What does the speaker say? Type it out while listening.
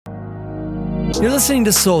You're listening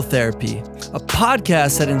to Soul Therapy, a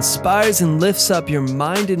podcast that inspires and lifts up your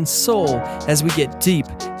mind and soul as we get deep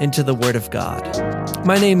into the Word of God.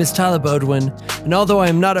 My name is Tyler Bodwin, and although I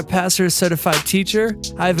am not a pastor or certified teacher,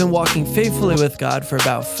 I have been walking faithfully with God for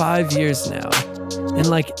about 5 years now. And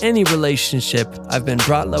like any relationship, I've been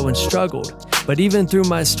brought low and struggled, but even through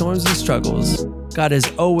my storms and struggles, God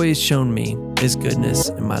has always shown me His goodness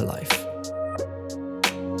in my life.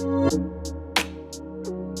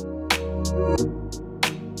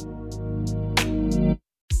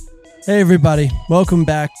 Hey everybody, welcome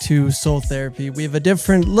back to Soul Therapy. We have a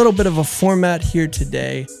little bit of a format here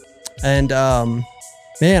today. And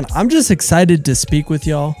man, I'm just excited to speak with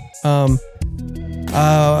y'all.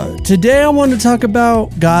 Today I want to talk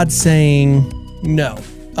about God saying no.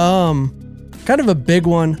 Kind of a big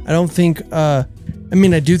one. I don't think, I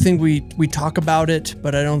do think we talk about it,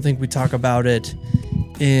 but I don't think we talk about it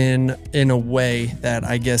in a way that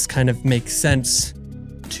I guess kind of makes sense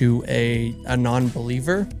to a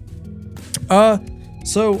non-believer. Without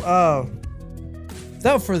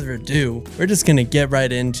further ado, we're just going to get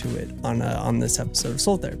right into it on this episode of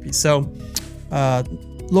Soul Therapy. So,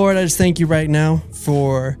 Lord, I just thank you right now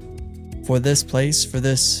for this place, for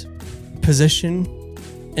this position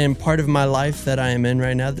and part of my life that I am in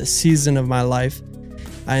right now, the season of my life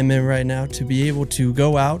I am in right now, to be able to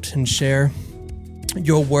go out and share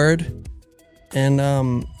your word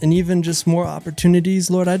and even just more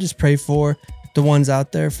opportunities. Lord, I just pray for the ones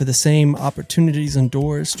out there, for the same opportunities and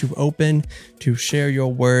doors to open, to share your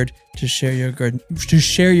word, to share your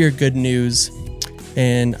good news,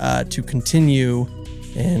 and to continue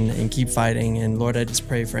and keep fighting. And Lord, I just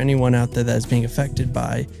pray for anyone out there that is being affected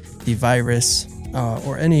by the virus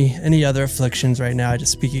or any other afflictions right now. I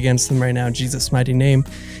just speak against them right now in Jesus' mighty name.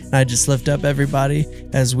 And I just lift up everybody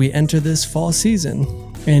as we enter this fall season.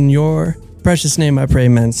 In your precious name I pray,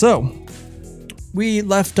 amen. So, we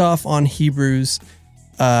left off on Hebrews,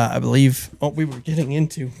 I believe. We were getting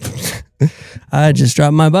into. I just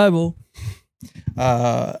dropped my Bible.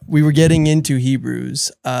 We were getting into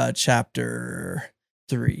Hebrews chapter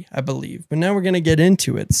 3, I believe. But now we're going to get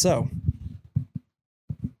into it. So,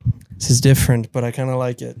 this is different, but I kind of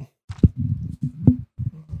like it.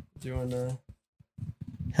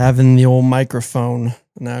 Having the old microphone,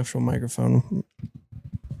 an actual microphone.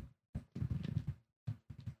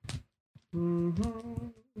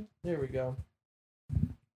 There we go.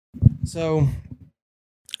 So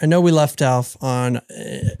I know we left off on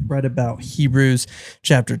right about Hebrews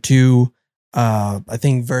chapter 2, I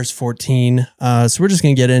think verse 14. So we're just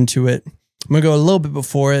going to get into it. I'm going to go a little bit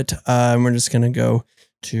before it. And we're just going to go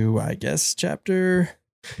to, I guess, chapter,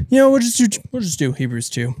 we'll just do Hebrews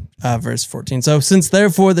 2, verse 14. So since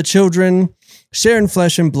therefore the children share in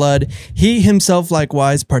flesh and blood, he himself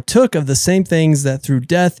likewise partook of the same things, that through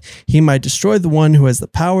death he might destroy the one who has the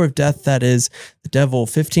power of death, that is, the devil.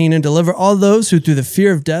 15, and deliver all those who through the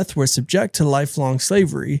fear of death were subject to lifelong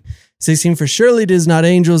slavery. 16, for surely it is not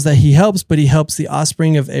angels that he helps, but he helps the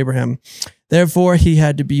offspring of Abraham. Therefore, he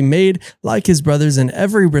had to be made like his brothers in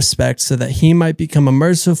every respect, so that he might become a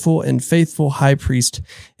merciful and faithful high priest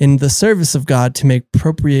in the service of God, to make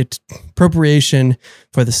propitiation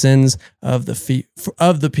for the sins of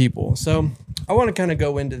the people. So I want to kind of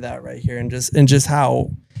go into that right here, and just how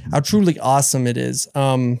truly awesome it is.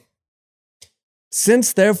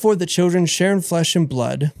 Since therefore the children share in flesh and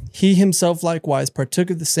blood, he himself likewise partook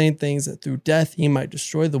of the same things, that through death he might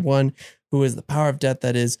destroy the one who is the power of death,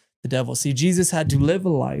 that is, the devil. See, Jesus had to live a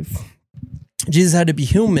life. Jesus had to be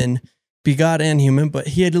human, be God and human, but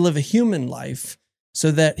he had to live a human life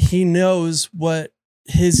so that he knows what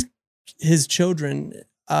his children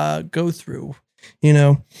go through.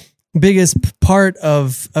 Biggest part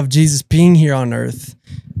of Jesus being here on earth,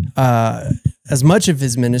 as much of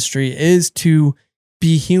his ministry, is to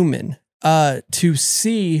be human, to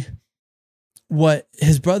see what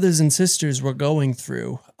his brothers and sisters were going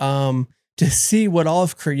through, to see what all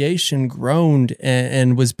of creation groaned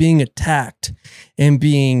and was being attacked and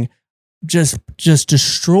being just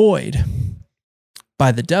destroyed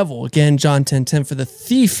by the devil. Again, John 10:10, for the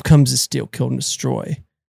thief comes to steal, kill, and destroy.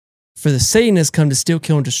 For the Satan has come to steal,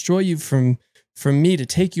 kill, and destroy you from me, to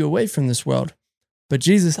take you away from this world. But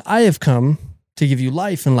Jesus, I have come to give you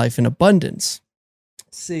life, and life in abundance.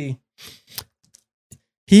 See,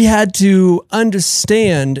 he had to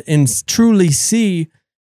understand and truly see,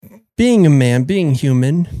 being a man, being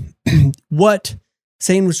human, what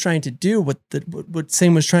Satan was trying to do, what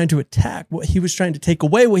Satan was trying to attack, what he was trying to take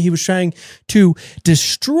away, what he was trying to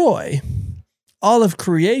destroy, all of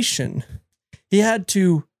creation. He had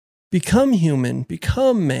to become human,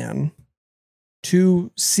 become man,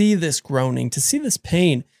 to see this groaning, to see this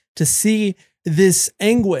pain, to see this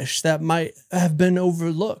anguish that might have been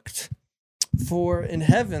overlooked. For in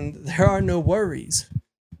heaven, there are no worries.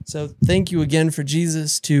 So thank you again for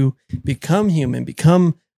Jesus to become human,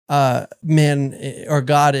 become man or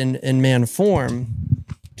God in man form,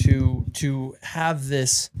 to have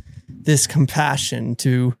this compassion,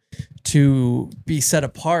 to be set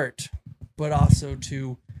apart, but also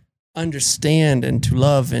to understand and to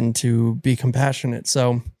love and to be compassionate.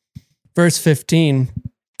 So verse 15,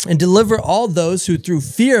 and deliver all those who through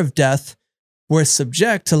fear of death were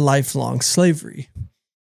subject to lifelong slavery.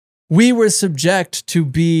 We were subject to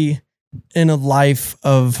be in a life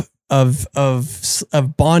of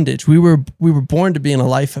bondage. We were born to be in a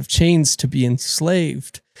life of chains, to be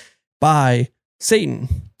enslaved by Satan.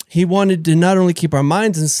 He wanted to not only keep our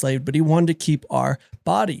minds enslaved, but he wanted to keep our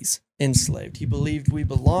bodies enslaved. He believed we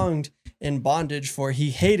belonged in bondage, for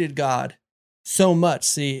he hated God so much.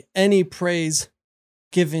 See, any praise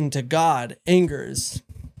given to God angers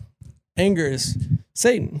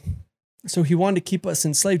Satan. So he wanted to keep us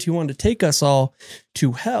enslaved. He wanted to take us all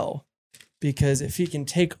to hell, because if he can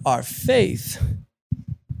take our faith,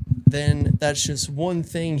 then that's just one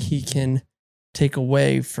thing he can take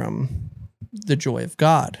away from the joy of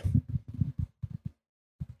God.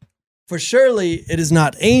 For surely it is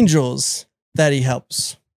not angels that he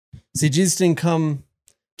helps. See, Jesus didn't come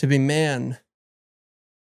to be man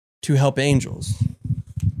to help angels,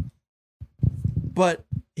 but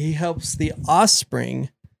he helps the offspring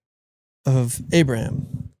of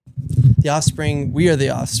Abraham. The offspring, we are the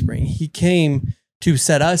offspring. He came to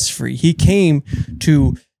set us free. He came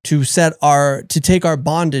to take our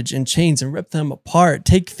bondage and chains and rip them apart,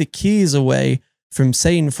 take the keys away from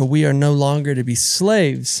Satan, for we are no longer to be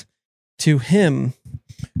slaves to him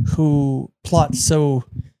who plots so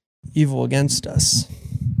evil against us.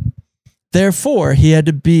 Therefore, he had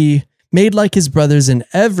to be made like his brothers in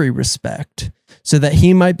every respect, so that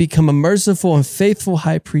he might become a merciful and faithful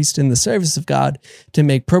high priest in the service of God to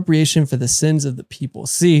make propitiation for the sins of the people.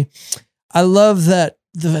 See, I love that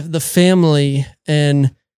the family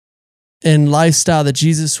and lifestyle that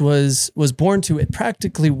Jesus was born to, it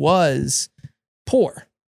practically was poor.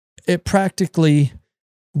 It practically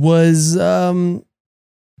was poor.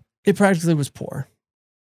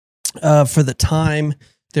 For the time,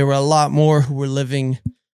 there were a lot more who were living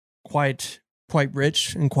quite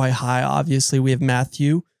rich and quite high. Obviously, we have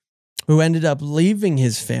Matthew, who ended up leaving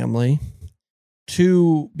his family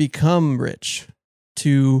to become rich,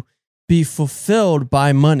 to be fulfilled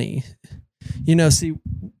by money. You know, see,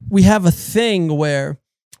 we have a thing where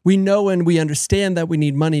we know and we understand that we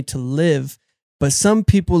need money to live, but some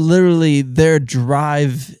people literally, their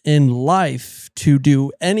drive in life to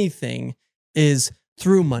do anything is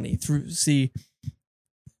through money. To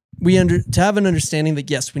have an understanding that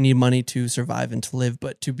yes, we need money to survive and to live,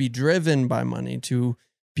 but to be driven by money, to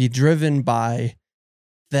be driven by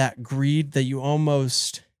that greed that you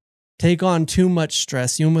almost take on too much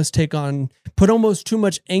stress, you almost put almost too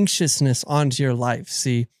much anxiousness onto your life.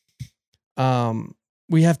 See,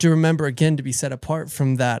 we have to remember again to be set apart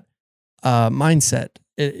from that mindset.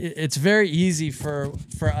 It's very easy for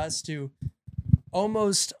us to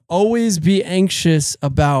almost always be anxious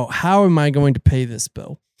about how am I going to pay this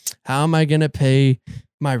bill? How am I going to pay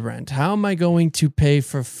my rent? How am I going to pay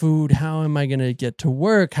for food? How am I going to get to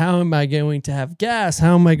work? How am I going to have gas?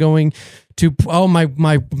 How am I going to,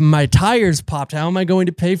 my tires popped. How am I going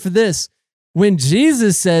to pay for this? When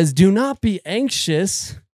Jesus says, do not be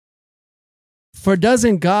anxious, for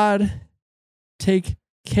doesn't God take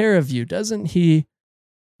care of you? Doesn't he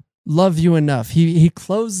love you enough? He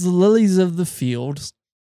clothes the lilies of the field.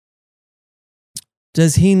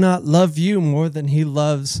 Does he not love you more than he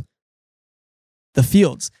loves the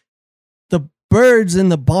fields? The birds in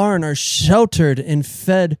the barn are sheltered and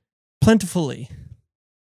fed plentifully.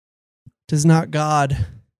 Does not God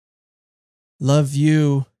love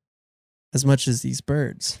you as much as these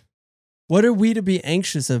birds? What are we to be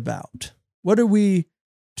anxious about? What are we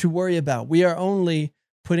to worry about? We are only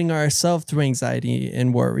putting ourselves through anxiety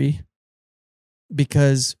and worry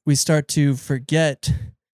because we start to forget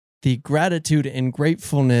the gratitude and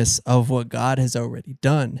gratefulness of what God has already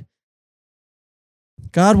done.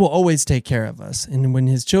 God will always take care of us. And when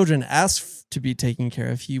his children ask to be taken care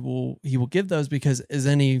of, he will give those, because is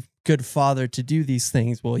any good father to do these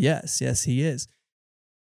things? Well, yes, he is.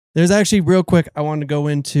 There's actually, real quick, I want to go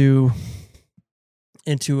into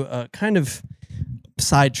a kind of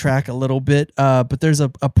sidetrack a little bit, but there's a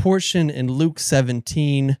portion in Luke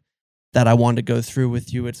 17 that I want to go through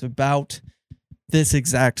with you. It's about this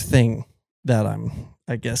exact thing that I'm,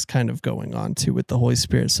 I guess, kind of going on to with the Holy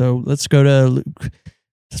Spirit. So let's go to Luke.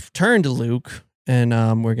 Let's turn to Luke, and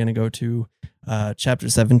we're going to go to chapter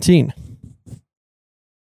 17.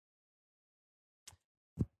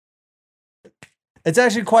 It's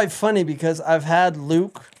actually quite funny because I've had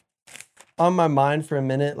Luke on my mind for a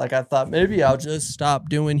minute. Like, I thought maybe I'll just stop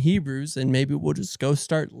doing Hebrews and maybe we'll just go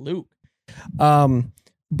start Luke. And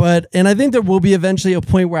I think there will be eventually a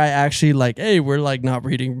point where I actually like, hey, we're like not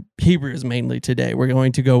reading Hebrews mainly today. We're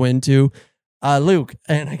going to go into Luke.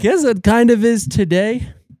 And I guess it kind of is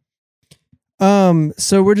today.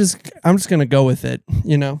 So I'm just gonna go with it,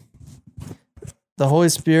 you know. The Holy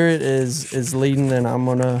Spirit is leading, and I'm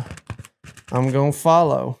gonna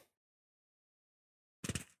follow.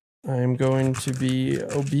 I'm going to be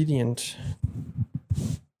obedient.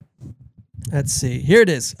 Let's see. Here it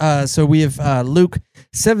is. So we have Luke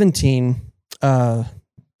 17,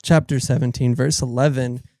 chapter 17, verse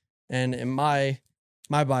 11, and in my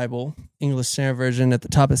Bible, English Standard Version, at the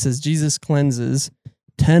top it says Jesus cleanses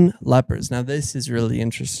 10 lepers. Now, this is really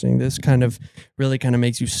interesting. This really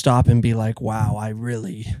makes you stop and be like, wow, I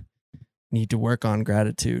really need to work on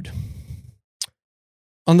gratitude.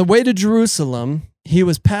 On the way to Jerusalem, he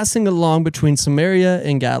was passing along between Samaria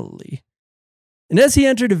and Galilee. And as he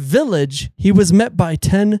entered a village, he was met by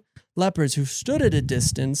 10 lepers who stood at a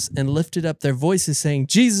distance and lifted up their voices, saying,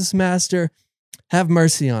 Jesus, Master, have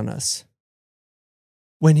mercy on us.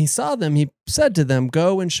 When he saw them, he said to them,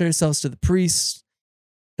 go and show yourselves to the priests.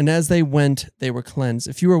 And as they went, they were cleansed.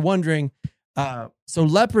 If you were wondering, so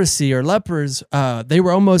leprosy or lepers, they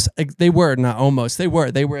were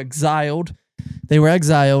exiled. They were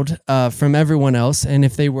exiled from everyone else. And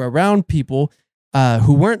if they were around people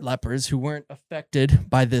who weren't lepers, who weren't affected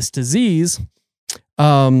by this disease,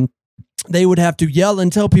 they would have to yell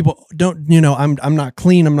and tell people, I'm not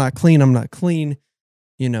clean, I'm not clean, I'm not clean.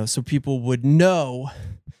 So people would know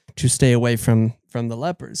to stay away from the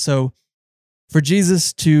lepers. So for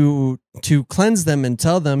Jesus to cleanse them and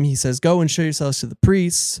tell them, he says, go and show yourselves to the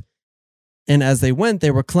priests. And as they went, they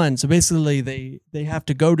were cleansed. So basically they have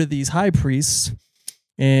to go to these high priests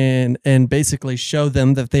and basically show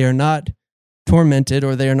them that they are not tormented,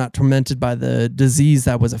 or they are not tormented by the disease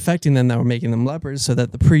that was affecting them, that were making them lepers, so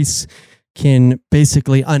that the priests can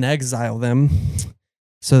basically unexile them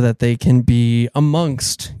so that they can be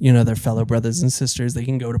amongst, their fellow brothers and sisters. They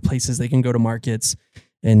can go to places, they can go to markets,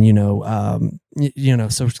 and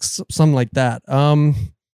so something like that.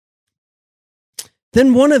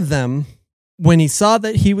 Then one of them, when he saw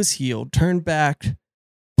that he was healed, turned back,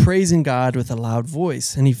 praising God with a loud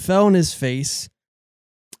voice, and he fell on his face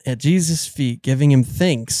at Jesus' feet, giving him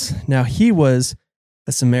thanks. Now he was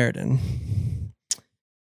a Samaritan.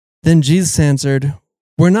 Then Jesus answered,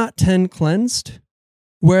 were not 10 cleansed?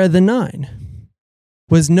 Where are the 9?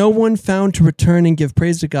 Was no one found to return and give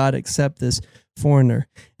praise to God except this foreigner?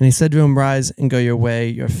 And he said to him, rise and go your way.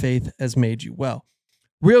 Your faith has made you well.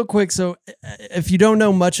 Real quick, so if you don't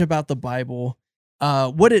know much about the Bible,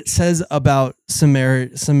 what it says about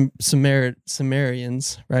Samaritans,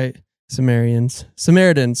 right? Samaritans.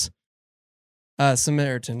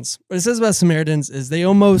 What it says about Samaritans is they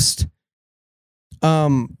almost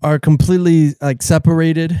are completely like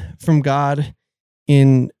separated from God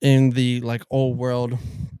in the like old world.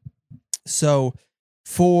 So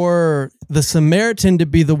for the Samaritan to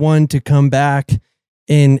be the one to come back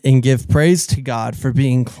and give praise to God for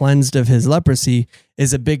being cleansed of his leprosy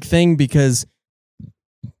is a big thing, because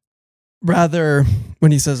rather,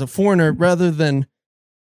 when he says a foreigner, rather than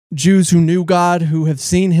Jews who knew God, who have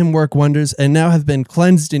seen him work wonders and now have been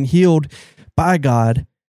cleansed and healed by God,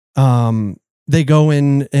 they go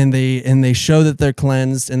in and they show that they're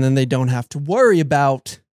cleansed, and then they don't have to worry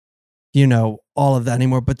about, all of that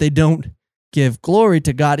anymore. But they don't give glory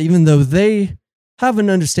to God, even though they have an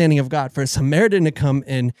understanding of God. For a Samaritan to come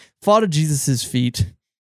and fall to Jesus' feet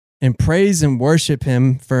and praise and worship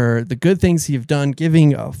him for the good things he's done,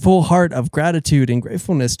 giving a full heart of gratitude and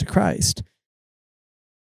gratefulness to Christ,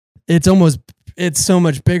 it's so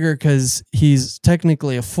much bigger, because he's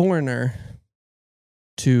technically a foreigner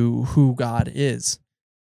to who God is.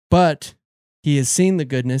 But he has seen the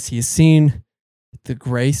goodness, he has seen the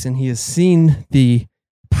grace, and he has seen the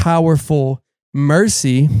powerful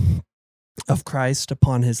mercy of Christ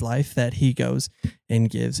upon his life, that he goes and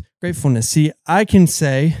gives gratefulness. See, I can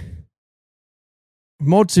say a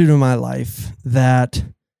multitude of my life that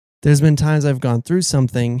there's been times I've gone through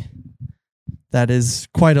something that is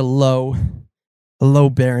quite a low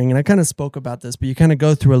bearing. And I kind of spoke about this, but you kind of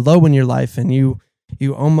go through a low in your life, and you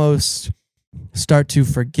almost start to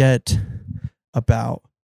forget about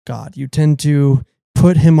God. You tend to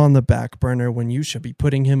put him on the back burner when you should be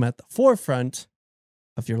putting him at the forefront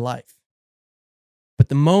of your life. But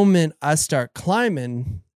the moment I start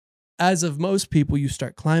climbing as of most people, you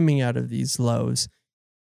start climbing out of these lows.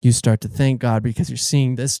 You start to thank God because you're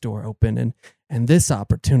seeing this door open and this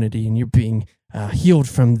opportunity, and you're being healed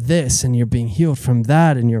from this, and you're being healed from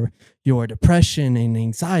that, and your depression and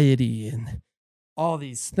anxiety and all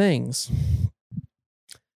these things.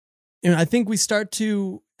 I think we start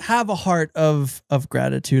to have a heart of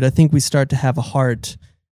gratitude. I think we start to have a heart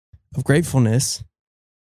of gratefulness.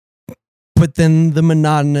 But then the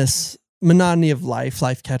monotony of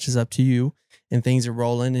life catches up to you, and things are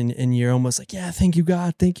rolling, and you're almost like, yeah, thank you,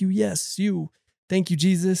 God. Thank you. Yes, you. Thank you,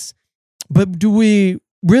 Jesus. But do we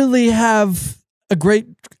really have a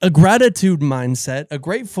gratitude mindset, a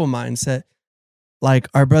grateful mindset, like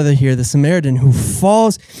our brother here, the Samaritan, who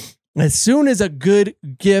falls as soon as a good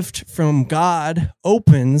gift from God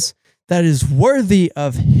opens that is worthy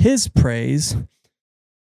of his praise?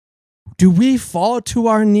 Do we fall to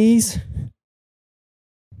our knees?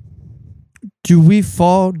 Do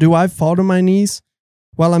I fall to my knees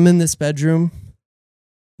while I'm in this bedroom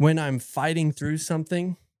when I'm fighting through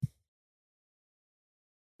something?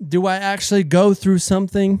 Do I actually go through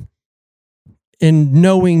something and,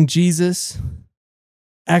 knowing Jesus,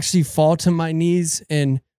 actually fall to my knees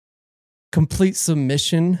in complete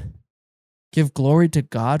submission, give glory to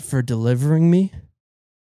God for delivering me?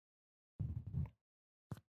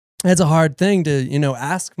 That's a hard thing to,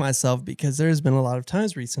 ask myself, because there's been a lot of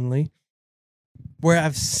times recently where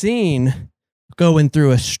I've seen going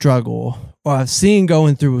through a struggle, or I've seen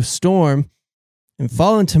going through a storm, and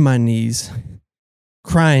falling to my knees,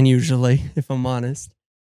 crying usually, if I'm honest,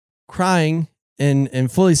 crying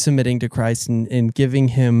and fully submitting to Christ and giving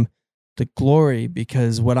him the glory,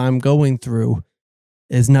 because what I'm going through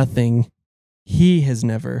is nothing he has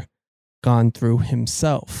never gone through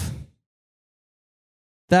himself.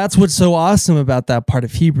 That's what's so awesome about that part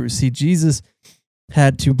of Hebrews. See, Jesus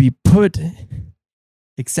had to be put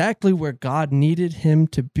exactly where God needed him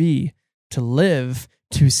to be, to live,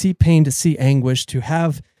 to see pain, to see anguish, to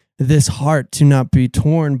have this heart to not be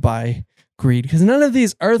torn by greed. Because none of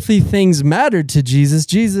these earthly things mattered to Jesus.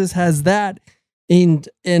 Jesus has that in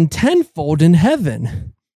tenfold in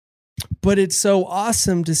heaven. But it's so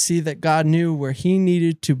awesome to see that God knew where he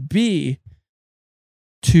needed to be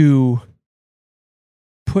to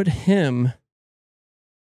put him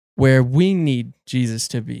where we need Jesus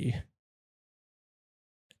to be.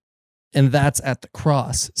 And that's at the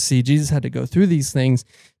cross. See, Jesus had to go through these things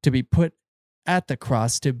to be put at the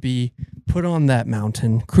cross, to be put on that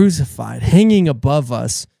mountain, crucified, hanging above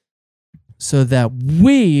us, so that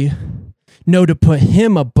we know to put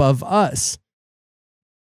him above us.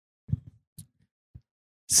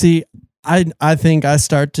 See, I think I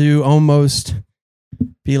start to almost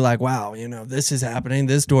be like, wow, this is happening.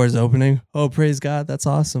 This door is opening. Oh, praise God. That's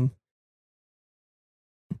awesome.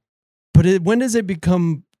 But when does it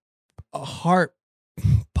become a heart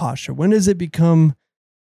posture? When does it become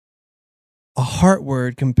a heart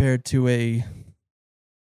word compared to a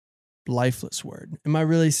lifeless word? Am I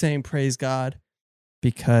really saying praise God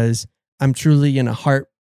because I'm truly in a heart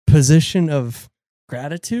position of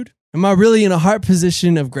gratitude? Am I really in a heart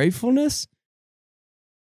position of gratefulness?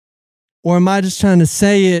 Or am I just trying to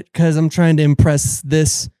say it because I'm trying to impress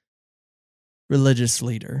this religious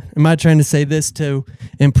leader? Am I trying to say this to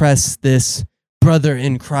impress this brother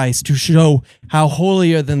in Christ, to show how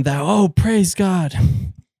holier than thou? Oh, praise God.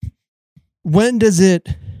 When does this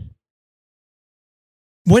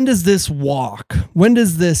walk, when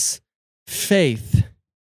does this faith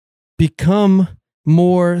become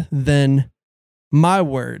more than my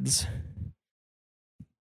words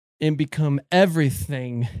and become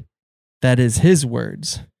everything that is his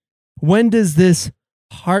words? When does this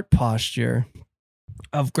heart posture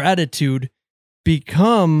of gratitude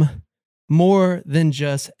become more than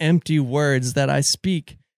just empty words that I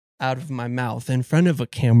speak out of my mouth in front of a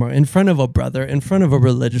camera, in front of a brother, in front of a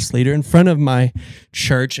religious leader, in front of my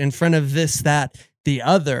church, in front of this, that, the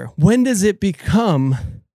other? When does it become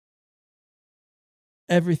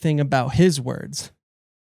everything about his words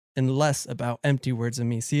and less about empty words of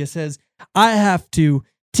me? See, it says, I have to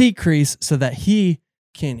decrease so that he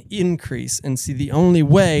can increase. And see, the only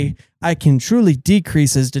way I can truly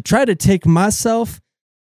decrease is to try to take myself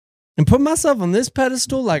and put myself on this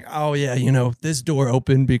pedestal, like, oh yeah, this door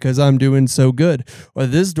opened because I'm doing so good, or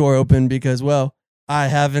this door opened because, well, I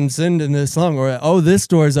haven't sinned in this long, or, oh, this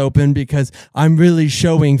door is open because I'm really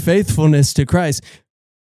showing faithfulness to Christ.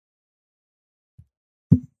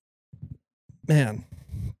 Man,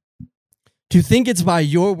 to think it's by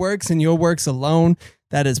your works and your works alone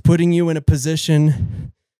that is putting you in a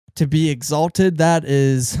position to be exalted,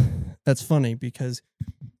 that's funny, because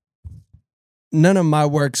none of my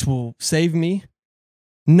works will save me.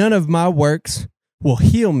 None of my works will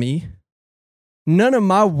heal me. None of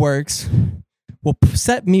my works will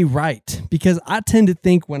set me right, because I tend to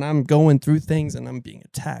think when I'm going through things and I'm being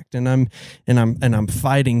attacked and I'm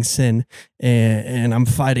fighting sin and I'm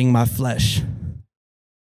fighting my flesh.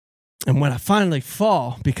 And when I finally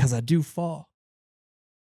fall, because I do fall,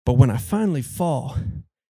 but when I finally fall,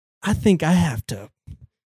 I think I have to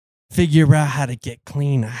figure out how to get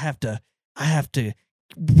clean. I have to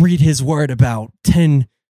read his word about 10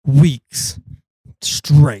 weeks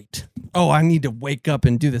straight. Oh, I need to wake up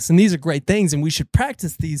and do this. And these are great things, and we should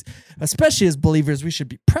practice these, especially as believers. We should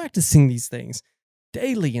be practicing these things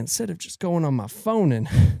daily instead of just going on my phone and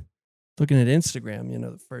looking at Instagram,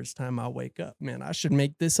 the first time I wake up. Man, I should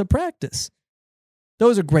make this a practice.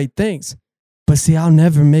 Those are great things. But see, I'll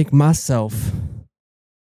never make myself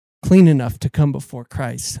clean enough to come before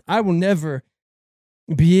Christ. I will never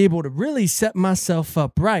be able to really set myself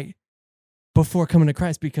up right before coming to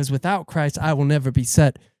Christ, because without Christ, I will never be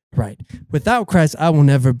set right. Without Christ, I will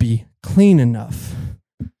never be clean enough.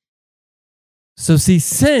 So see,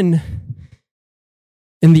 sin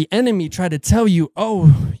and the enemy try to tell you,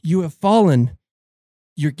 oh, you have fallen.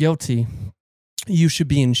 You're guilty. You should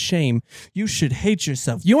be in shame. You should hate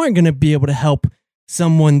yourself. You aren't going to be able to help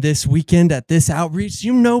someone this weekend at this outreach.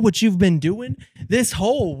 You know what you've been doing this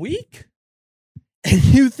whole week? And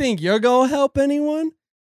you think you're going to help anyone?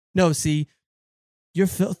 No, see, you're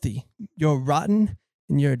filthy, you're rotten,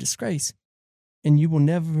 and you're a disgrace. And you will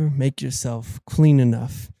never make yourself clean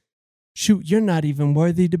enough. Shoot, you're not even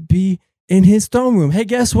worthy to be in his throne room. Hey,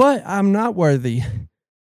 guess what? I'm not worthy.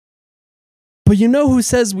 But you know who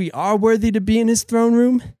says we are worthy to be in his throne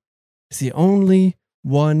room? It's the only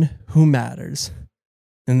one who matters.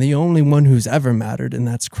 And the only one who's ever mattered, and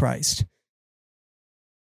that's Christ.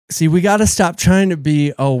 See, we got to stop trying to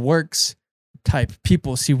be a works type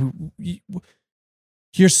people. See,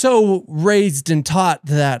 you're so raised and taught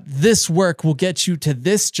that this work will get you to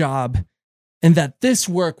this job, and that this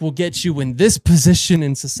work will get you in this position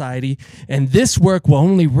in society, and this work will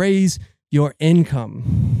only raise your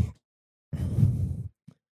income.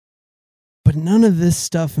 But none of this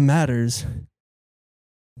stuff matters,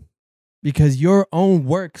 because your own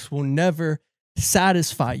works will never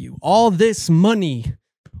satisfy you. All this money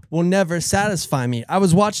will never satisfy me. I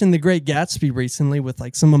was watching The Great Gatsby recently with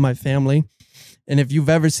some of my family. And if you've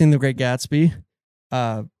ever seen The Great Gatsby,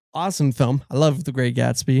 awesome film. I love The Great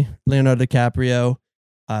Gatsby. Leonardo DiCaprio,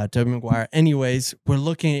 Tobey Maguire. Anyways, we're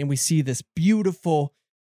looking and we see this beautiful,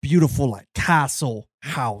 beautiful castle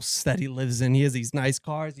house that he lives in. He has these nice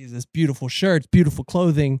cars. He has this beautiful shirts, beautiful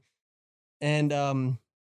clothing. And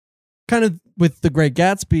kind of with The Great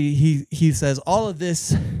Gatsby, he says all of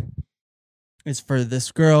this is for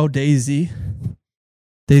this girl, Daisy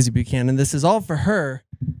Buchanan. This is all for her,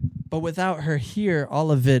 but without her here,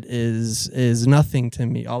 all of it is nothing to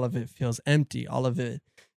me. All of it feels empty. All of it,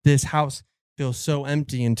 this house feels so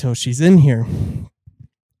empty until she's in here.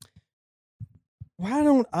 Why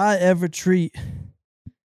don't I ever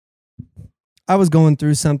I was going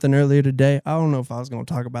through something earlier today. I don't know if I was going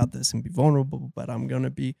to talk about this and be vulnerable, but I'm going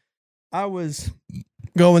to be. I was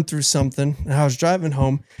going through something, and I was driving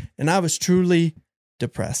home, and I was truly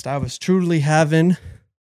depressed. I was truly having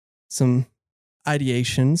some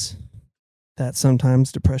ideations that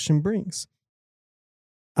sometimes depression brings.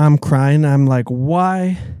 I'm crying. I'm like,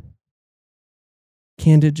 why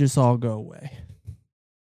can't it just all go away?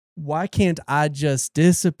 Why can't I just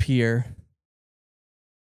disappear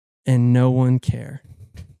and no one care?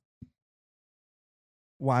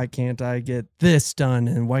 Why can't I get this done?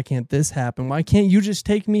 And why can't this happen? Why can't you just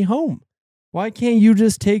take me home? Why can't you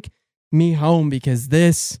just take me home? Because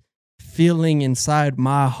this feeling inside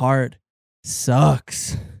my heart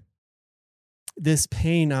sucks. This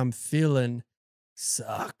pain I'm feeling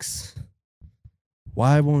sucks.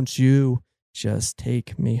 Why won't you just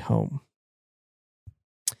take me home?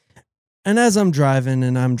 And as I'm driving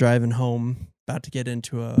home, about to get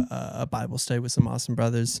into a Bible study with some awesome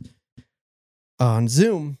brothers on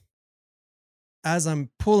Zoom, as I'm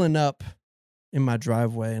pulling up in my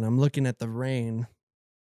driveway and I'm looking at the rain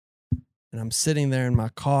and I'm sitting there in my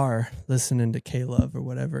car listening to K-Love or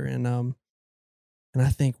whatever, and I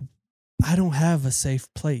think, I don't have a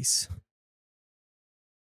safe place.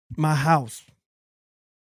 My house,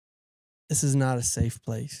 this is not a safe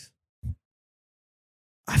place.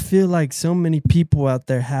 I feel like so many people out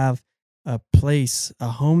there have a place, a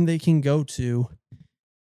home they can go to,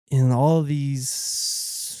 and all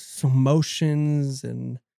these emotions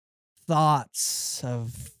and thoughts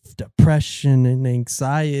of depression and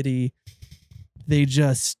anxiety, they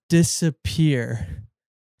just disappear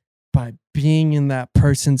by being in that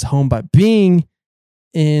person's home, by being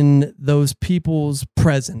in those people's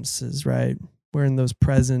presences, right? We're in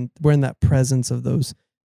that presence of those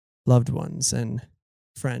loved ones and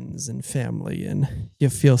friends and family, and you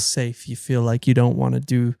feel safe. You feel like you don't want to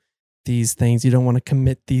do these things. You don't want to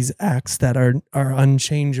commit these acts that are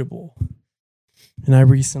unchangeable. And I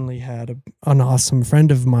recently had an awesome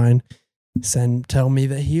friend of mine tell me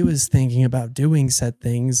that he was thinking about doing said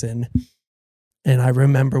things, and I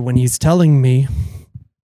remember when he's telling me,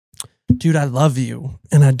 dude, I love you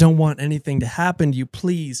and I don't want anything to happen to you.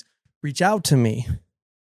 Please reach out to me.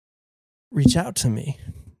 Reach out to me.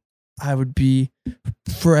 I would be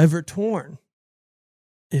forever torn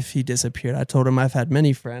if he disappeared. I told him I've had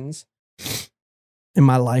many friends in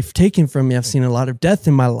my life taken from me. I've seen a lot of death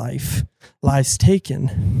in my life, lives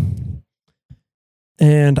taken.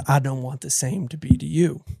 And I don't want the same to be to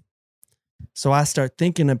you. So I start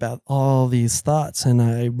thinking about all these thoughts, and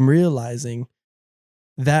I'm realizing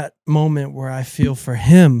that moment where I feel for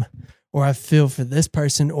him, or I feel for this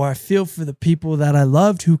person, or I feel for the people that I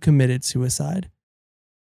loved who committed suicide.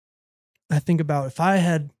 I think about if I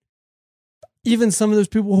had, even some of those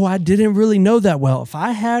people who I didn't really know that well, if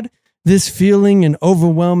I had this feeling and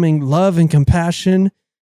overwhelming love and compassion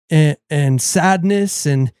and sadness,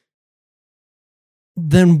 and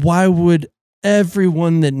then why would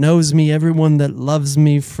everyone that knows me, everyone that loves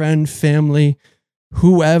me, friend, family,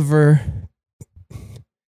 whoever,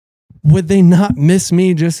 would they not miss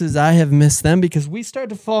me just as I have missed them? Because we start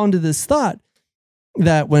to fall into this thought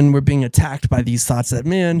that when we're being attacked by these thoughts that,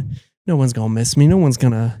 man, no one's going to miss me. No one's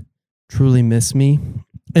going to truly miss me.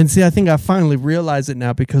 And see, I think I finally realize it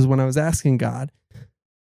now, because when I was asking God,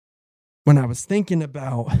 when I was thinking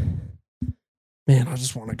about, man, I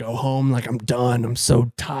just want to go home. Like, I'm done. I'm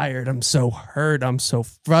so tired. I'm so hurt. I'm so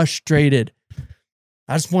frustrated.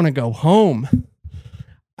 I just want to go home.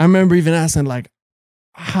 I remember even asking, like,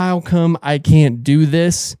 how come I can't do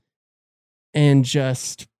this and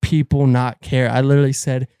just people not care? I literally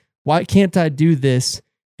said, why can't I do this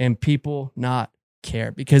and people not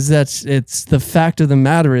care? Because it's the fact of the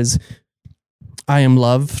matter is, I am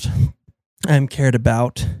loved, I am cared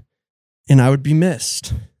about, and I would be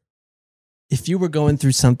missed. If you were going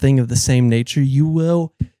through something of the same nature, you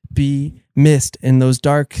will be missed. In those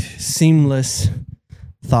dark, seamless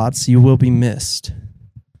thoughts, you will be missed.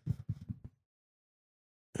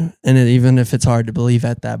 And even if it's hard to believe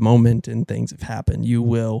at that moment and things have happened, you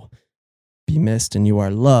will be missed, and you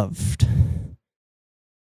are loved.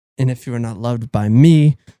 And if you are not loved by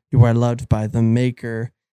me, you are loved by the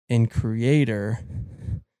maker and creator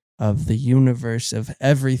of the universe, of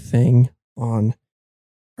everything on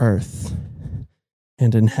earth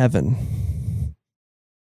and in heaven.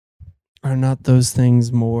 Are not those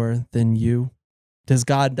things more than you? Does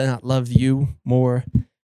God not love you more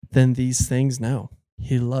than these things? No.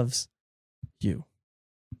 He loves you.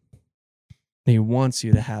 He wants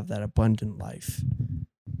you to have that abundant life.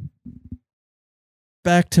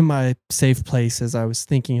 Back to my safe place, as I was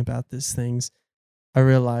thinking about these things, I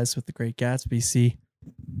realized with The Great Gatsby, see,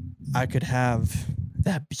 I could have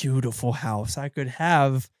that beautiful house. I could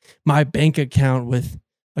have my bank account with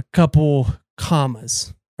a couple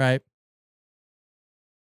commas, right?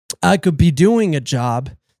 I could be doing a job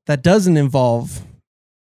that doesn't involve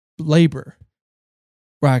labor,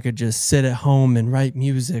 where I could just sit at home and write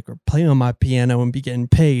music or play on my piano and be getting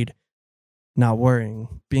paid, not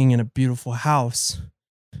worrying, being in a beautiful house,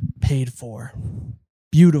 paid for,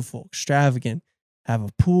 beautiful, extravagant, have a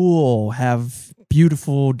pool, have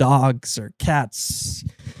beautiful dogs or cats,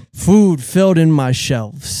 food filled in my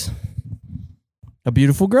shelves, a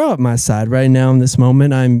beautiful girl at my side. Right now in this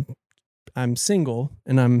moment, I'm single,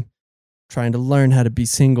 and I'm trying to learn how to be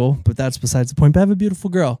single, but that's besides the point. But I have a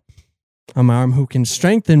beautiful girl on my arm who can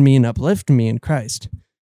strengthen me and uplift me in Christ.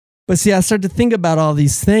 But see, I started to think about all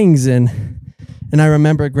these things, and I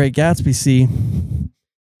remember at Great Gatsby, see,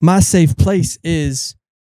 my safe place is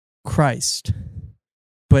Christ.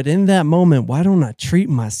 But in that moment, why don't I treat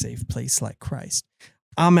my safe place like Christ?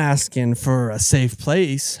 I'm asking for a safe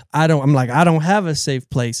place. I'm like, I don't have a safe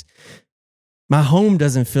place. My home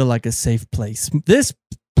doesn't feel like a safe place. This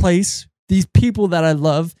place, these people that I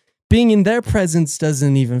love, being in their presence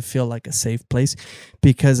doesn't even feel like a safe place,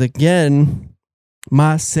 because again,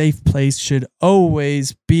 my safe place should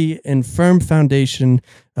always be in firm foundation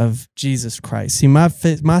of Jesus Christ. See, my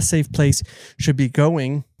safe place should be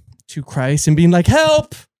going to Christ and being like,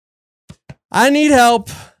 help! I need help.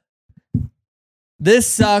 This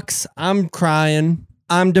sucks. I'm crying.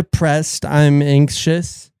 I'm depressed. I'm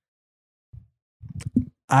anxious.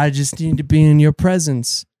 I just need to be in your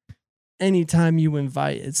presence. Anytime you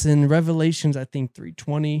invite, it's in Revelations, I think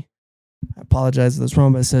 3:20. I apologize if that's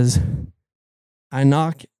wrong, but it says, I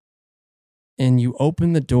knock and you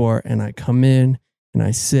open the door and I come in and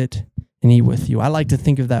I sit and eat with you. I like to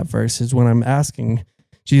think of that verse as when I'm asking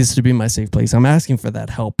Jesus to be my safe place. I'm asking for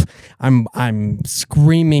that help. I'm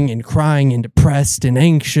screaming and crying and depressed and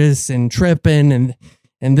anxious and tripping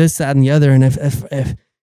and this, that, and the other. And if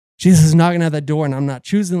Jesus is knocking at that door and I'm not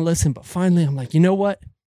choosing to listen, but finally I'm like, you know what?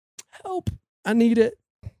 Help. I need it.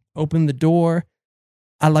 Open the door.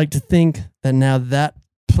 I like to think that now that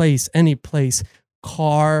place, any place,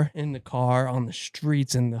 in the car, on the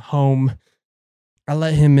streets, in the home, I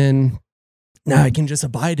let him in. Now I can just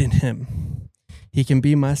abide in him. He can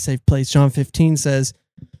be my safe place. John 15 says,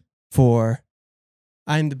 for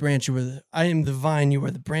I am the branch, I am the vine, you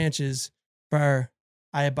are the branches, for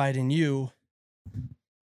I abide in you.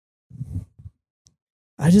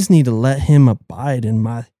 I just need to let him abide in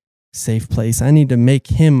my safe place. I need to make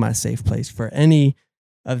him my safe place. For any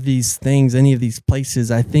of these things, any of these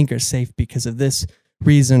places I think are safe because of this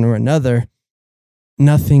reason or another,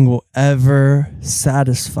 nothing will ever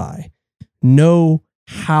satisfy. No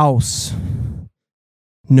house,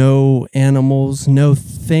 no animals, no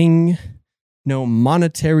thing, no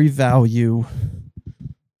monetary value,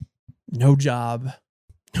 no job,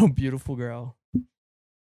 no beautiful girl.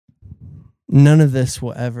 None of this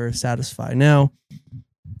will ever satisfy. Now,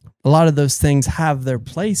 a lot of those things have their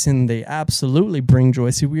place and they absolutely bring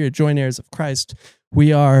joy. See, we are joint heirs of Christ.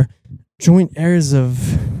 We are joint heirs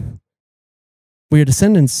we are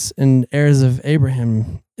descendants and heirs of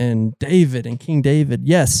Abraham and David and King David.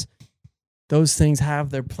 Yes, those things have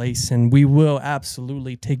their place and we will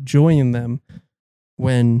absolutely take joy in them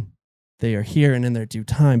when they are here and in their due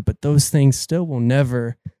time. But those things still will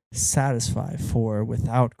never satisfy, for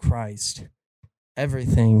without Christ,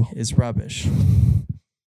 everything is rubbish.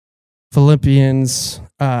 Philippians,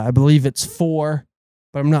 I believe it's 4,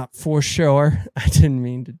 but I'm not for sure. I didn't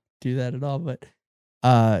mean to do that at all, but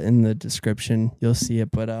in the description, you'll see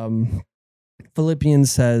it. But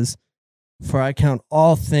Philippians says, for I count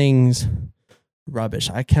all things rubbish.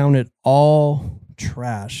 I count it all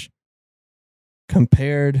trash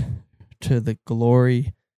compared to the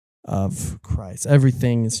glory of Christ.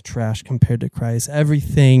 Everything is trash compared to Christ.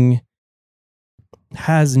 Everything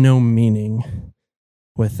has no meaning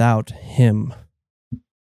without him.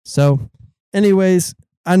 So anyways,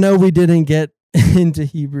 I know we didn't get into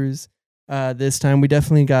Hebrews this time. We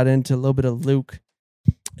definitely got into a little bit of Luke.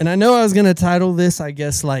 And I know I was going to title this, I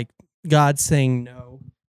guess, like God saying no.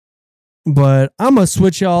 But I'm going to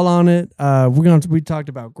switch y'all on it. We talked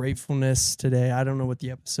about gratefulness today. I don't know what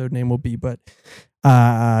the episode name will be, but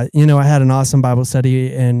I had an awesome Bible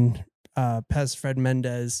study, and Pastor Fred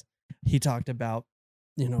Mendez, he talked about,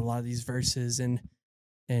 a lot of these verses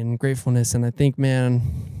and gratefulness. And I think,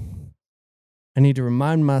 man, I need to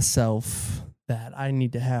remind myself that I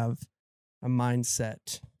need to have a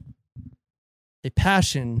mindset, a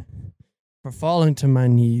passion for falling to my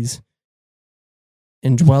knees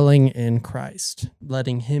and dwelling in Christ,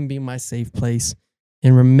 letting him be my safe place,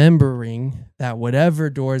 and remembering that whatever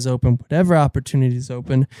doors open, whatever opportunities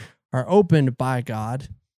open, are opened by God,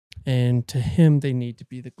 and to him they need to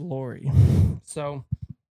be the glory. So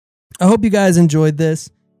I hope you guys enjoyed this.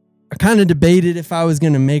 I kind of debated if I was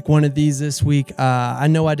going to make one of these this week. I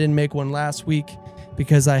know I didn't make one last week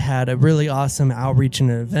because I had a really awesome outreach and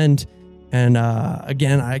an event. And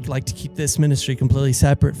again, I'd like to keep this ministry completely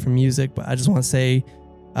separate from music, but I just want to say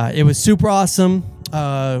it was super awesome.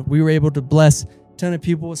 We were able to bless a ton of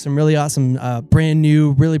people with some really awesome, brand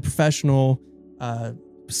new, really professional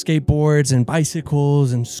skateboards and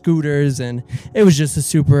bicycles and scooters. And it was just a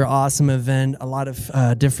super awesome event. A lot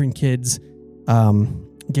of different kids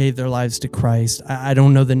gave their lives to Christ. I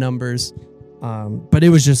don't know the numbers, but it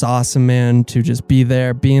was just awesome, man, to just be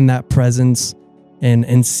there, be in that presence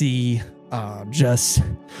and see just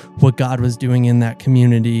what God was doing in that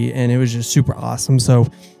community. And it was just super awesome. So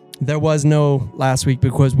there was no last week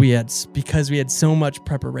because we had so much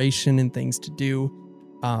preparation and things to do.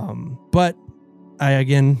 But I,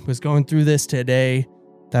 again, was going through this today.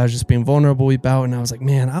 That I was just being vulnerable about. And I was like,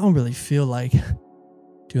 man, I don't really feel like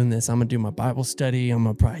doing this. I'm going to do my Bible study. I'm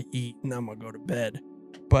going to probably eat and I'm going to go to bed.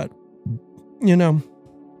 But,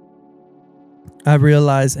 I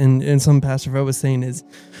realize, and some Pastor Fred was saying, is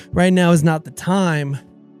right now is not the time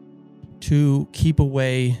to keep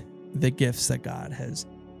away the gifts that God has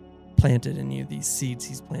planted in you, these seeds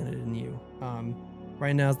he's planted in you.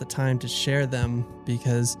 Right now is the time to share them,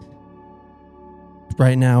 because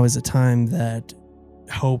right now is a time that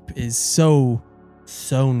hope is so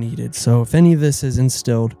needed. So if any of this has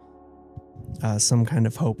instilled some kind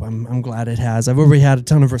of hope, I'm glad it has. I've already had a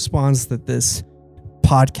ton of response that this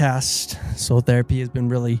podcast, Soul Therapy, has been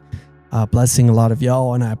really blessing a lot of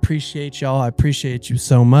y'all, and I appreciate y'all. I appreciate you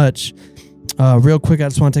so much. Real quick, I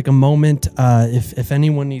just want to take a moment. If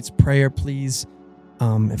anyone needs prayer, please,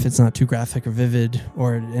 if it's not too graphic or vivid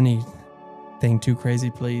or anything too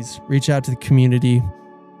crazy, please reach out to the community.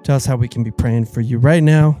 Tell us how we can be praying for you right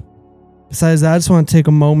now. Besides that, I just want to take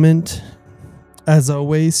a moment, as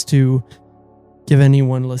always, to give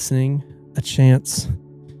anyone listening a chance,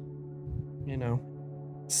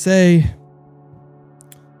 say,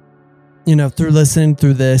 through listening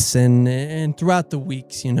through this and throughout the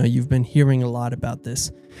weeks, you've been hearing a lot about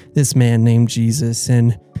this man named Jesus,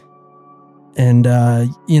 and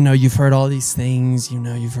you've heard all these things,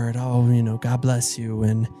 you've heard, God bless you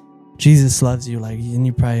and Jesus loves you, and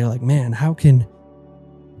you're probably like, man, how can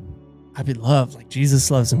I be loved? Like, Jesus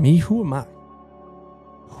loves me. Who am I?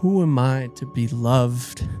 Who am I to be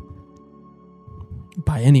loved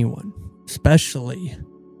by anyone, especially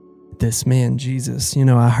this man, Jesus?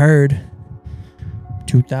 I heard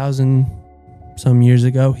 2,000 some years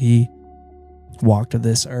ago, he walked to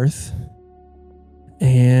this earth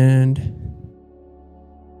and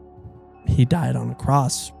he died on a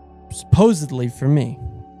cross, supposedly for me.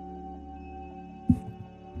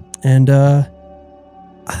 And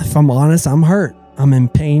if I'm honest, I'm hurt. I'm in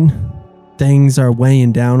pain. Things are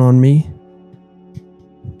weighing down on me.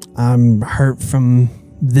 I'm hurt from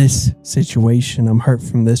this situation. I'm hurt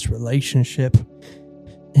from this relationship.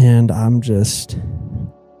 And I'm just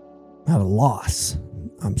at a loss.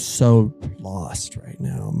 I'm so lost right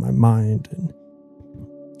now in my mind. And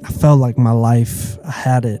I felt like my life, I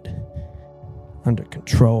had it under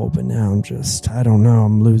control, but now I don't know,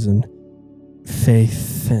 I'm losing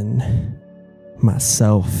faith in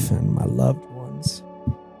myself and my loved ones.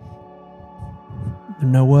 You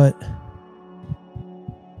know what?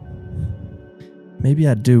 Maybe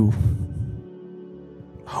I do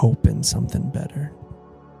hope in something better.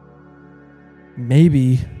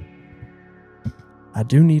 Maybe I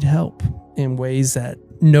do need help in ways that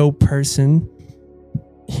no person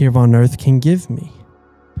here on earth can give me.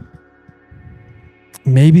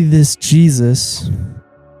 Maybe this Jesus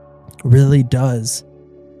really does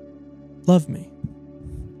love me.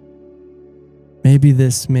 Maybe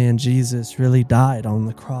this man Jesus really died on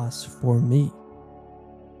the cross for me.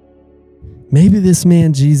 Maybe this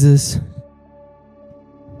man Jesus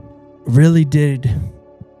really did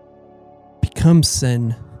become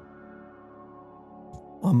sin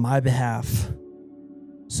on my behalf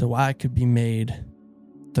so I could be made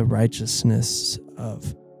the righteousness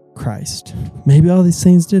of Christ. Maybe all these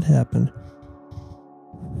things did happen.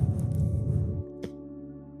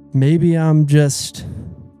 Maybe I'm just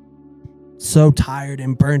so tired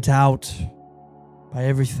and burnt out by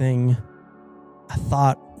everything I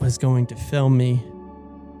thought was going to fill me,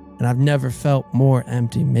 and I've never felt more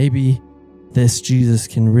empty. Maybe this Jesus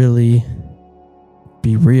can really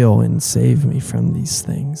be real and save me from these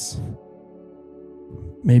things.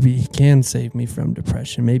 Maybe he can save me from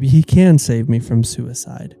depression. Maybe he can save me from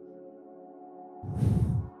suicide.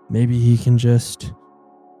 Maybe he can just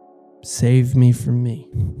save me from me.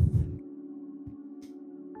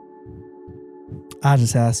 I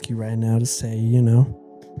just ask you right now to say,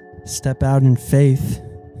 step out in faith.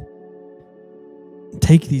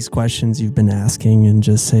 Take these questions you've been asking and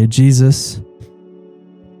just say, Jesus,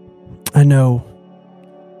 I know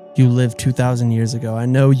you lived 2,000 years ago. I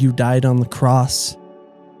know you died on the cross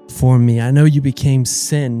for me. I know you became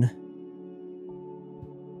sin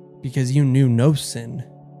because you knew no sin.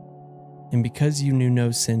 And because you knew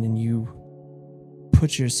no sin and you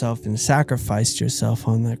put yourself and sacrificed yourself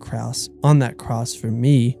on that cross for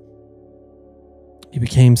me, you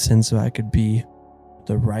became sin so I could be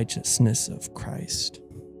the righteousness of Christ,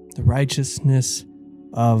 the righteousness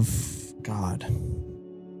of God.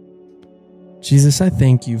 Jesus, I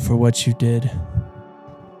thank you for what you did.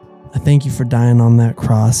 I thank you for dying on that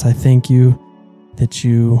cross. I thank you that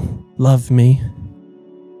you love me.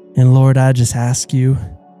 And Lord, I just ask you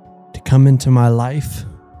to come into my life,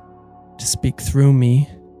 to speak through me,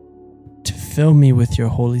 to fill me with your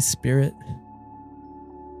Holy Spirit,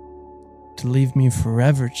 to leave me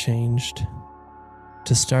forever changed,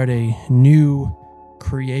 to start a new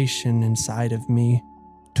creation inside of me,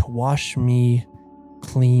 to wash me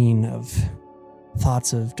clean of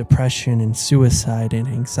thoughts of depression and suicide and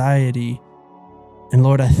anxiety. And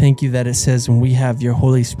Lord, I thank you that it says when we have your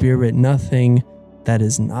Holy Spirit, nothing that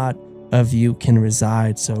is not of you can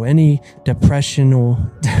reside. So any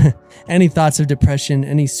any thoughts of depression,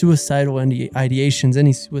 any suicidal ideations,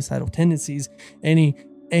 any suicidal tendencies, any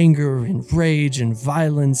anger and rage and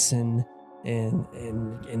violence and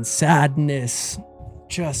sadness,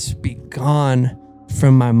 just be gone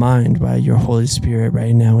from my mind by your Holy Spirit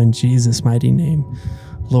right now in Jesus' mighty name.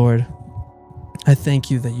 Lord, I thank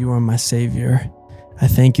you that you are my Savior. I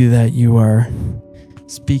thank you that you are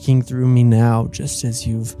speaking through me now, just as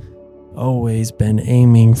you've always been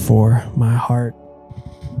aiming for my heart.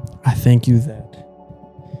 I thank you that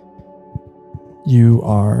you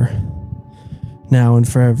are now and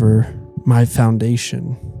forever my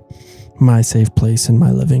foundation, my safe place, and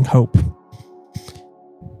my living hope.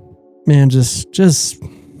 Man, just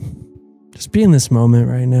be in this moment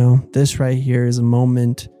right now. This right here is a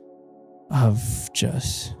moment of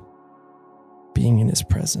just being in his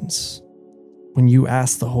presence. When you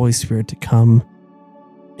ask the Holy Spirit to come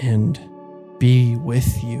and be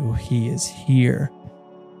with you, he is here.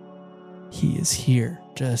 He is here.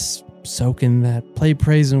 Just soak in that. Play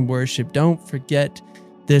praise and worship. Don't forget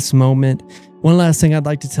this moment. One last thing I'd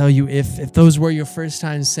like to tell you, if those were your first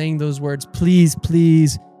time saying those words, please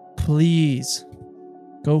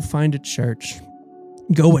go find a church.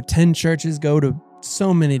 Go attend churches. Go to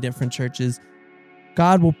so many different churches.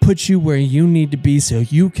 God will put you where you need to be so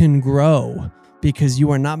you can grow, because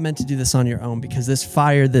you are not meant to do this on your own, because this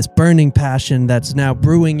fire, this burning passion that's now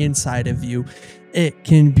brewing inside of you, it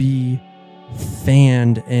can be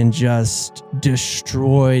fanned and just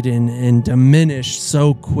destroyed and diminished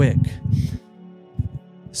so quick.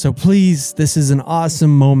 So please, this is an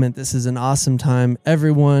awesome moment. This is an awesome time.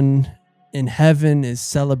 Everyone in heaven is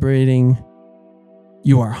celebrating.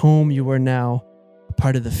 You are home. You are now a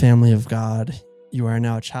part of the family of God. You are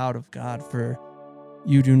now a child of God, for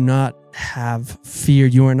you do not have fear.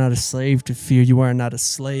 You are not a slave to fear. You are not a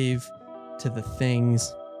slave to the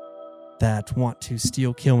things that want to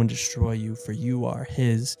steal, kill, and destroy you, for you are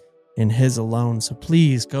his and his alone. So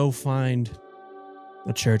please go find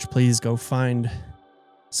a church. Please go find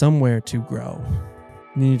somewhere to grow.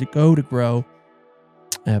 You need to go to grow.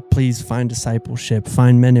 Please find discipleship.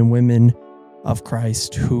 Find men and women of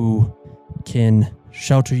Christ who can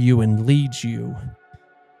shelter you and lead you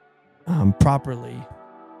properly,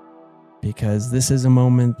 because this is a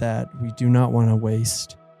moment that we do not want to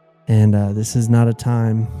waste. And this is not a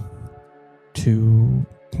time to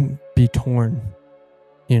be torn,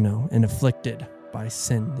 and afflicted by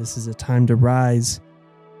sin. This is a time to rise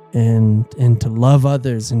and to love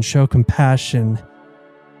others and show compassion.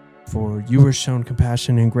 For you were shown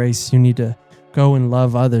compassion and grace. You need to go and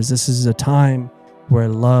love others. This is a time where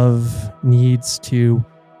love needs to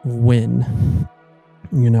win.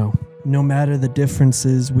 No matter the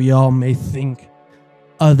differences we all may think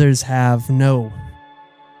others have, no.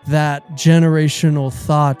 That generational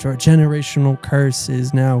thought or generational curse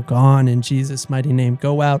is now gone in Jesus' mighty name.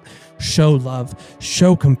 Go out, show love,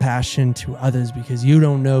 show compassion to others, because you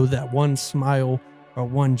don't know that one smile or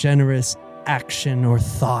one generous action or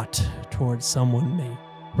thought towards someone may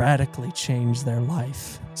radically change their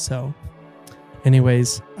life. So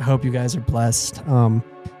anyways, I hope you guys are blessed.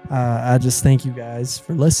 I just thank you guys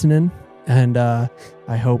for listening, and I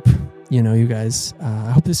hope you guys,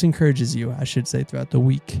 I hope this encourages you, I should say, throughout the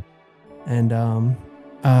week. And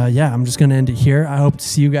I'm just going to end it here. I hope to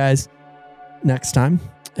see you guys next time.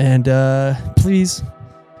 And please,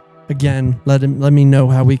 again, let me know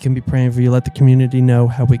how we can be praying for you. Let the community know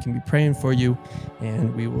how we can be praying for you.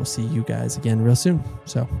 And we will see you guys again real soon.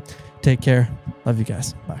 So take care. Love you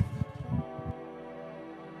guys. Bye.